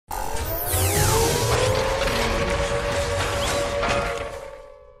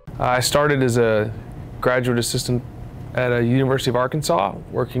I started as a graduate assistant at a University of Arkansas,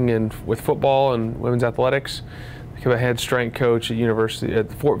 working with football and women's athletics. Became a head strength coach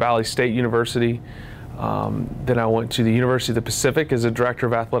at Fort Valley State University. Then I went to the University of the Pacific as a director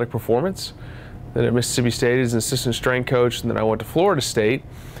of athletic performance. Then at Mississippi State as an assistant strength coach. And then I went to Florida State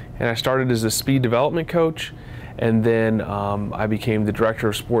and I started as a speed development coach. And then I became the director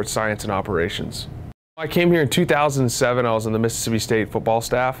of sports science and operations. I came here in 2007. I was on the Mississippi State football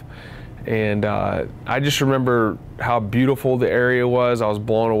staff. And I just remember how beautiful the area was. I was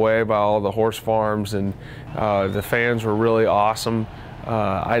blown away by all the horse farms, and the fans were really awesome.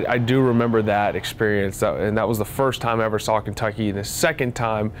 I do remember that experience, and that was the first time I ever saw Kentucky. And the second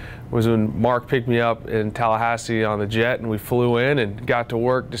time was when Mark picked me up in Tallahassee on the jet, and we flew in and got to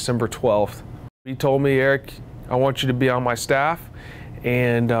work December 12th. He told me, "Eric, I want you to be on my staff."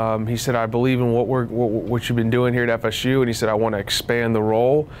 And he said, "I believe in what you've been doing here at FSU." And he said, "I want to expand the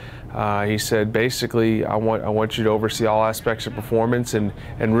role." He said, basically, I want you to oversee all aspects of performance and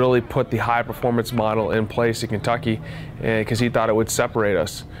really put the high performance model in place in Kentucky, because he thought it would separate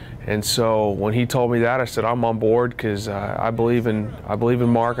us. And so when he told me that, I said, I'm on board, because I believe in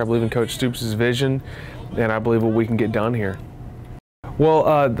Mark, I believe in Coach Stoops' vision, and I believe what we can get done here. Well,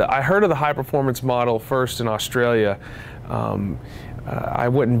 I heard of the high performance model first in Australia. I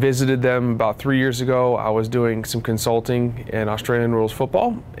went and visited them about 3 years ago. I was doing some consulting in Australian rules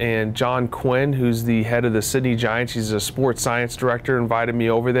football, and John Quinn, who's the head of the Sydney Giants, he's a sports science director, invited me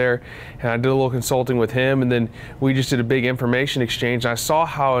over there, and I did a little consulting with him, and then we just did a big information exchange. And I saw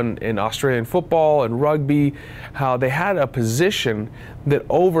how in Australian football and rugby, how they had a position that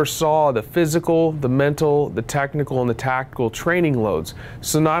oversaw the physical, the mental, the technical, and the tactical training loads.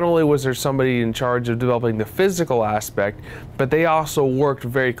 So not only was there somebody in charge of developing the physical aspect, but they also worked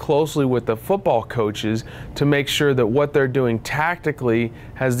very closely with the football coaches to make sure that what they're doing tactically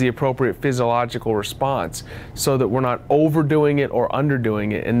has the appropriate physiological response, so that we're not overdoing it or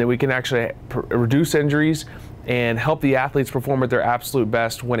underdoing it, and that we can actually reduce injuries and help the athletes perform at their absolute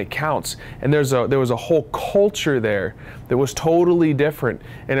best when it counts. And there was a whole culture there that was totally different,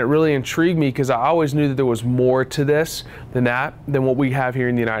 and it really intrigued me, because I always knew that there was more to this than what we have here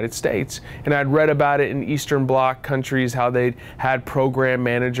in the United States. And I'd read about it in Eastern Bloc countries, how they'd had program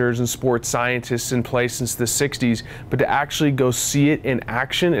managers and sports scientists in place since the 60s, but to actually go see it in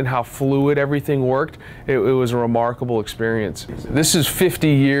action and how fluid everything worked, it was a remarkable experience. This is 50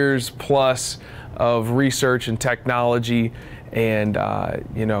 years plus of research and technology, and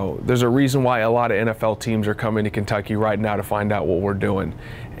you know, there's a reason why a lot of NFL teams are coming to Kentucky right now to find out what we're doing.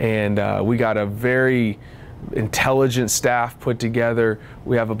 And we got a very intelligent staff put together.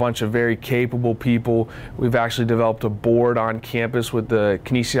 We have a bunch of very capable people. We've actually developed a board on campus with the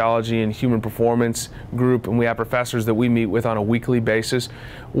kinesiology and human performance group, and we have professors that we meet with on a weekly basis.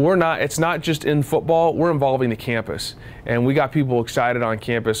 It's not just in football, we're involving the campus, and we got people excited on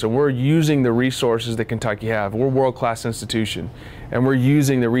campus, and we're using the resources that Kentucky have. We're a world-class institution, and we're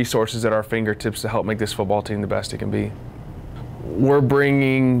using the resources at our fingertips to help make this football team the best it can be. We're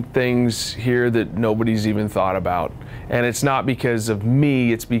bringing things here that nobody's even thought about. And it's not because of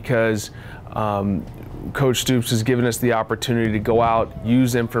me, it's because Coach Stoops has given us the opportunity to go out,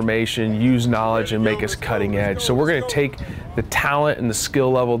 use information, use knowledge, and make us cutting edge. So we're going to take the talent and the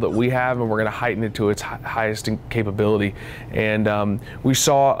skill level that we have, and we're going to heighten it to its highest capability. And we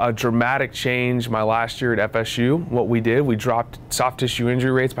saw a dramatic change my last year at FSU. What we did, we dropped soft tissue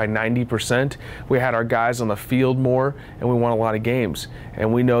injury rates by 90%. We had our guys on the field more, and we won a lot of games.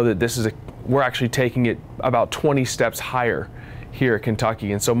 And we know that we're actually taking it about 20 steps higher here at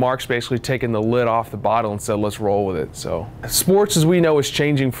Kentucky. And so Mark's basically taken the lid off the bottle and said, let's roll with it. So sports, as we know, is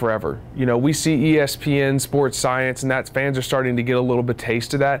changing forever. You know, we see ESPN, sports science, and fans are starting to get a little bit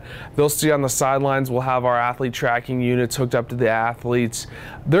taste of that. They'll see on the sidelines, we'll have our athlete tracking units hooked up to the athletes.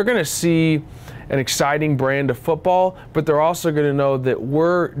 They're going to see an exciting brand of football, but they're also going to know that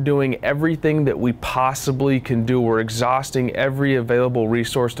we're doing everything that we possibly can do. We're exhausting every available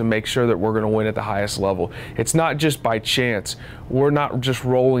resource to make sure that we're going to win at the highest level. It's not just by chance. We're not just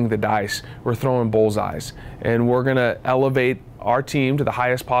rolling the dice. We're throwing bullseyes, and we're going to elevate our team to the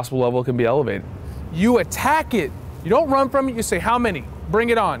highest possible level it can be elevated. You attack it. You don't run from it. You say, how many? Bring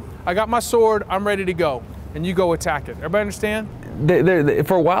it on. I got my sword. I'm ready to go. And you go attack it. Everybody understand?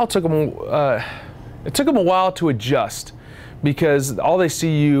 For a while, it took them a while to adjust, because all they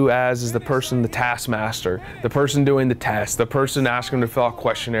see you as is the person, the taskmaster, the person doing the test, the person asking them to fill out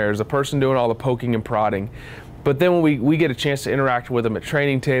questionnaires, the person doing all the poking and prodding. But then when we get a chance to interact with them at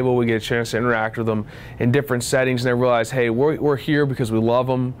training table, we get a chance to interact with them in different settings, and they realize, hey, we're here because we love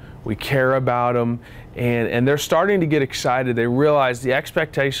them, we care about them, and they're starting to get excited. They realize the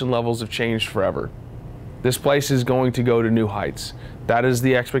expectation levels have changed forever. This place is going to go to new heights. That is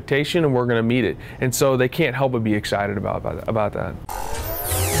the expectation, and we're going to meet it. And so they can't help but be excited about that.